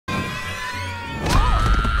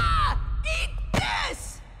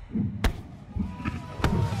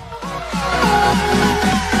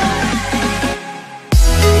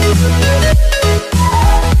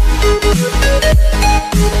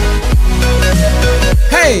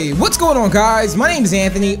Hey, what's going on guys? My name is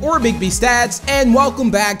Anthony, or Big B Stats, and welcome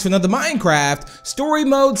back to another Minecraft Story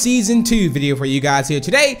Mode Season 2 video for you guys here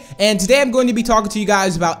today. And today I'm going to be talking to you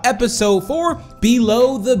guys about Episode 4,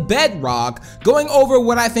 Below the Bedrock, going over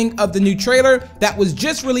what I think of the new trailer that was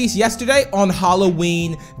just released yesterday on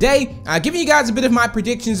Halloween Day, giving you guys a bit of my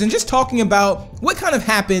predictions and just talking about what kind of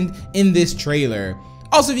happened in this trailer.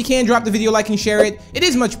 Also, if you can, drop the video, like, and share it. It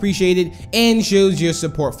is much appreciated and shows your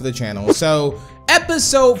support for the channel. So,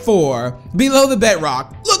 Episode 4, Below the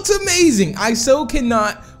Bedrock, looks amazing. I so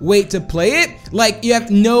cannot wait to play it. Like, you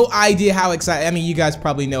have no idea how excited, I mean, you guys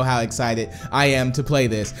probably know how excited I am to play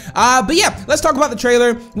this. But yeah, let's talk about the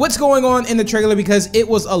trailer. What's going on in the trailer, because it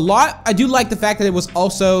was a lot. I do like the fact that it was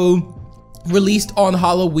also released on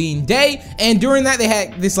Halloween Day, and during that they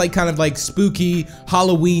had this like kind of like spooky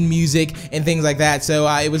Halloween music and things like that. So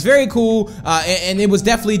it was very cool, and it was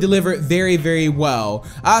definitely delivered very well.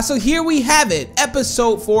 So here we have it.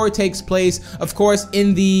 Episode 4 takes place, of course,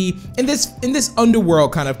 in this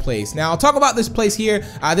underworld kind of place. Now I'll talk about this place here,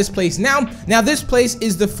 this place now. Now this place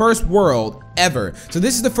is the first world ever. So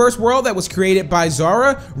this is the first world that was created by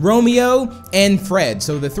Zara, Romeo, and Fred.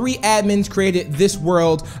 So the three admins created this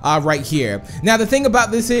world right here. Now the thing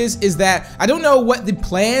about this is that I don't know what the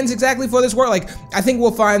plans exactly for this world. Like, I think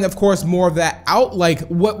we'll find, of course, more of that out. Like,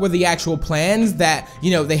 what were the actual plans that,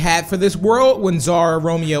 you know, they had for this world when Zara,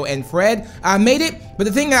 Romeo, and Fred made it. But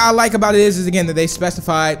the thing that I like about it is again that they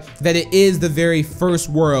specified that it is the very first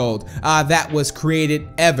world that was created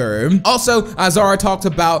ever. Also, Zara talked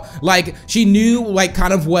about like she knew like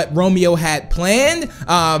kind of what Romeo had planned,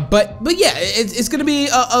 but yeah, it's gonna be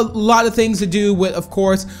a lot of things to do with, of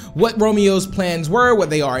course, what Romeo's plans were, what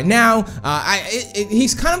they are now.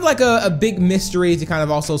 He's kind of like a big mystery to kind of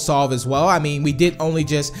also solve as well. I mean, we did only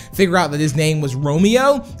just figure out that his name was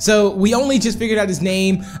Romeo, so we only just figured out his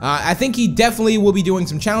name. I think he definitely will be doing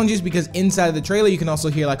some challenges, because inside of the trailer you can also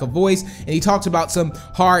hear like a voice, and he talks about some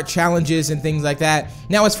hard challenges and things like that.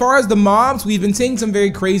 Now, as far as the mobs, we've been seeing some very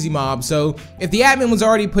crazy mobs. So if the admin was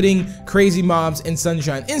already putting crazy mobs in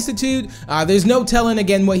Sunshine Institute, there's no telling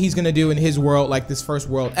again what he's gonna do in his world, like this first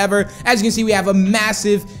world ever. As you can see, we have a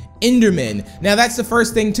massive Enderman. Now that's the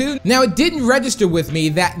first thing too. Now it didn't register with me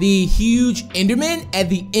that the huge Enderman at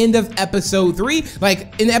the end of episode 3,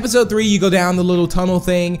 like in episode 3 you go down the little tunnel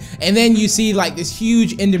thing and then you see like this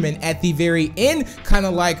huge Enderman at the very end, kind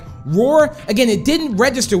of like roar. Again, it didn't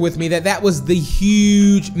register with me that that was the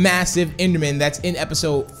huge massive Enderman that's in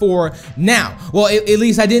episode 4 now. Well, at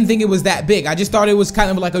least I didn't think it was that big. I just thought it was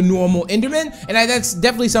kind of like a normal Enderman, and that's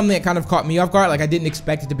definitely something that kind of caught me off guard. Like, I didn't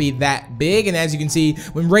expect it to be that big, and as you can see,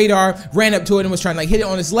 when Radar ran up to it and was trying to like hit it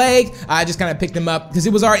on his leg, I just kind of picked him up because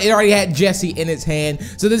it already had Jesse in its hand.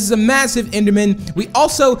 So this is a massive Enderman. We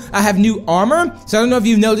also have new armor. So I don't know if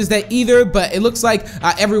you've noticed that either, but it looks like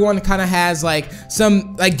everyone kind of has like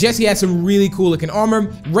some, like Jesse has some really cool looking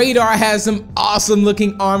armor. Radar has some awesome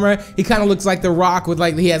looking armor. He kind of looks like The Rock with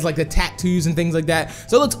like, he has like the tattoos and things like that.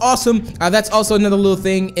 So it looks awesome. That's also another little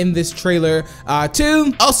thing in this trailer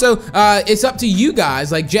too. Also, it's up to you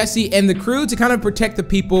guys, like Jesse and the crew, to kind of protect the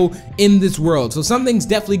people in this world. So something's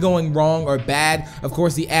definitely going wrong or bad. Of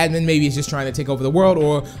course, the admin maybe is just trying to take over the world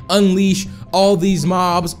or unleash all these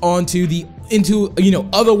mobs into, you know,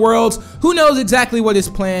 other worlds. Who knows exactly what his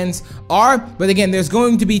plans are, but again, there's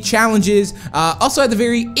going to be challenges. Also, at the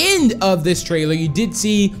very end of this trailer, you did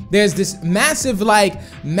see there's this massive like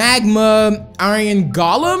magma iron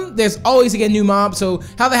golem. There's always again new mobs. So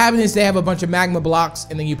how that happens is they have a bunch of magma blocks,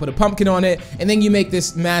 and then you put a pumpkin on it, and then you make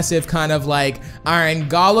this massive kind of like iron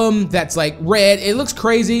golem that's like red. It looks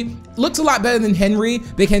crazy. Looks a lot better than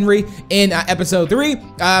Big Henry in episode 3.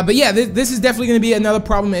 But yeah, this is definitely going to be another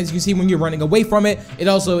problem. As you can see, when you're running away from it, it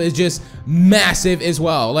also is just massive as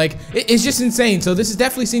well. Like, it's just insane. So this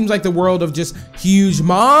definitely seems like the world of just huge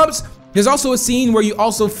mobs. There's also a scene where you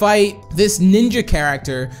also fight this ninja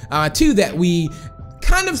character too, that we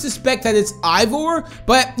kind of suspect that it's Ivor,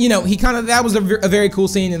 but you know, that was a very cool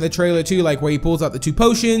scene in the trailer too, like where he pulls out the 2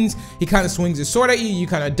 potions, he kind of swings his sword at you, you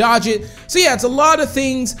kind of dodge it. So yeah, it's a lot of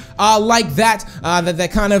things like that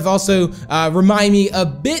that kind of also remind me a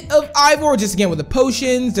bit of Ivor, just again with the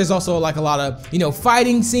potions. There's also like a lot of, you know,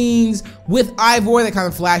 fighting scenes with Ivor that kind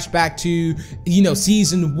of flash back to, you know,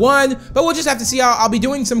 season 1, but we'll just have to see. I'll be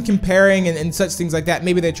doing some comparing and such things like that.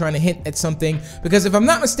 Maybe they're trying to hint at something, because if I'm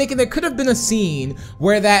not mistaken, there could have been a scene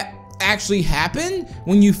where that actually happened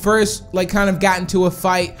when you first like kind of got into a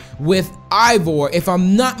fight with Ivor, if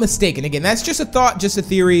I'm not mistaken. Again, that's just a thought, just a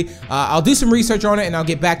theory. I'll do some research on it and I'll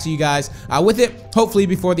get back to you guys with it. hopefully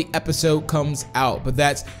before the episode comes out. But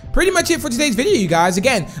that's pretty much it for today's video, you guys.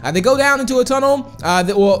 Again, they go down into a tunnel,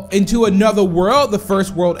 into another world, the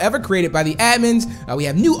first world ever created by the admins. We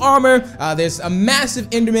have new armor. There's a massive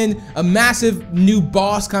Enderman, a massive new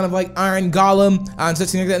boss, kind of like Iron Golem, and such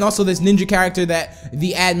things like that. And also this ninja character that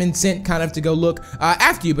the admin sent kind of to go look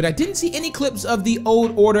after you. But I didn't see any clips of the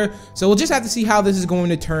old order, so we'll just have to see how this is going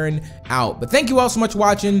to turn out. But thank you all so much for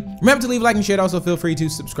watching. Remember to leave a like and share. Also, feel free to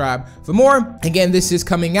subscribe for more. Again, this is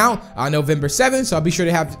coming out November 7th, so I'll be sure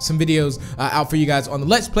to have some videos out for you guys on the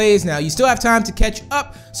Let's Plays. Now, you still have time to catch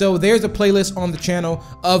up, so there's a playlist on the channel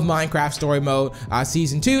of Minecraft Story Mode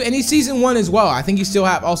Season 2, and Season 1 as well. I think you still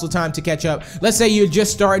have also time to catch up. Let's say you're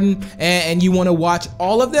just starting and you want to watch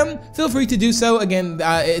all of them, feel free to do so. Again,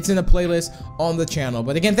 it's in a playlist on the channel.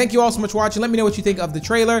 But again, thank you all so much for watching. Let me know what you think of the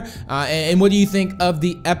trailer, and what do you think of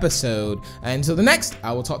the episode. And until the next,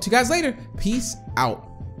 I will talk to you guys later. Peace out.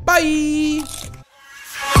 Bye.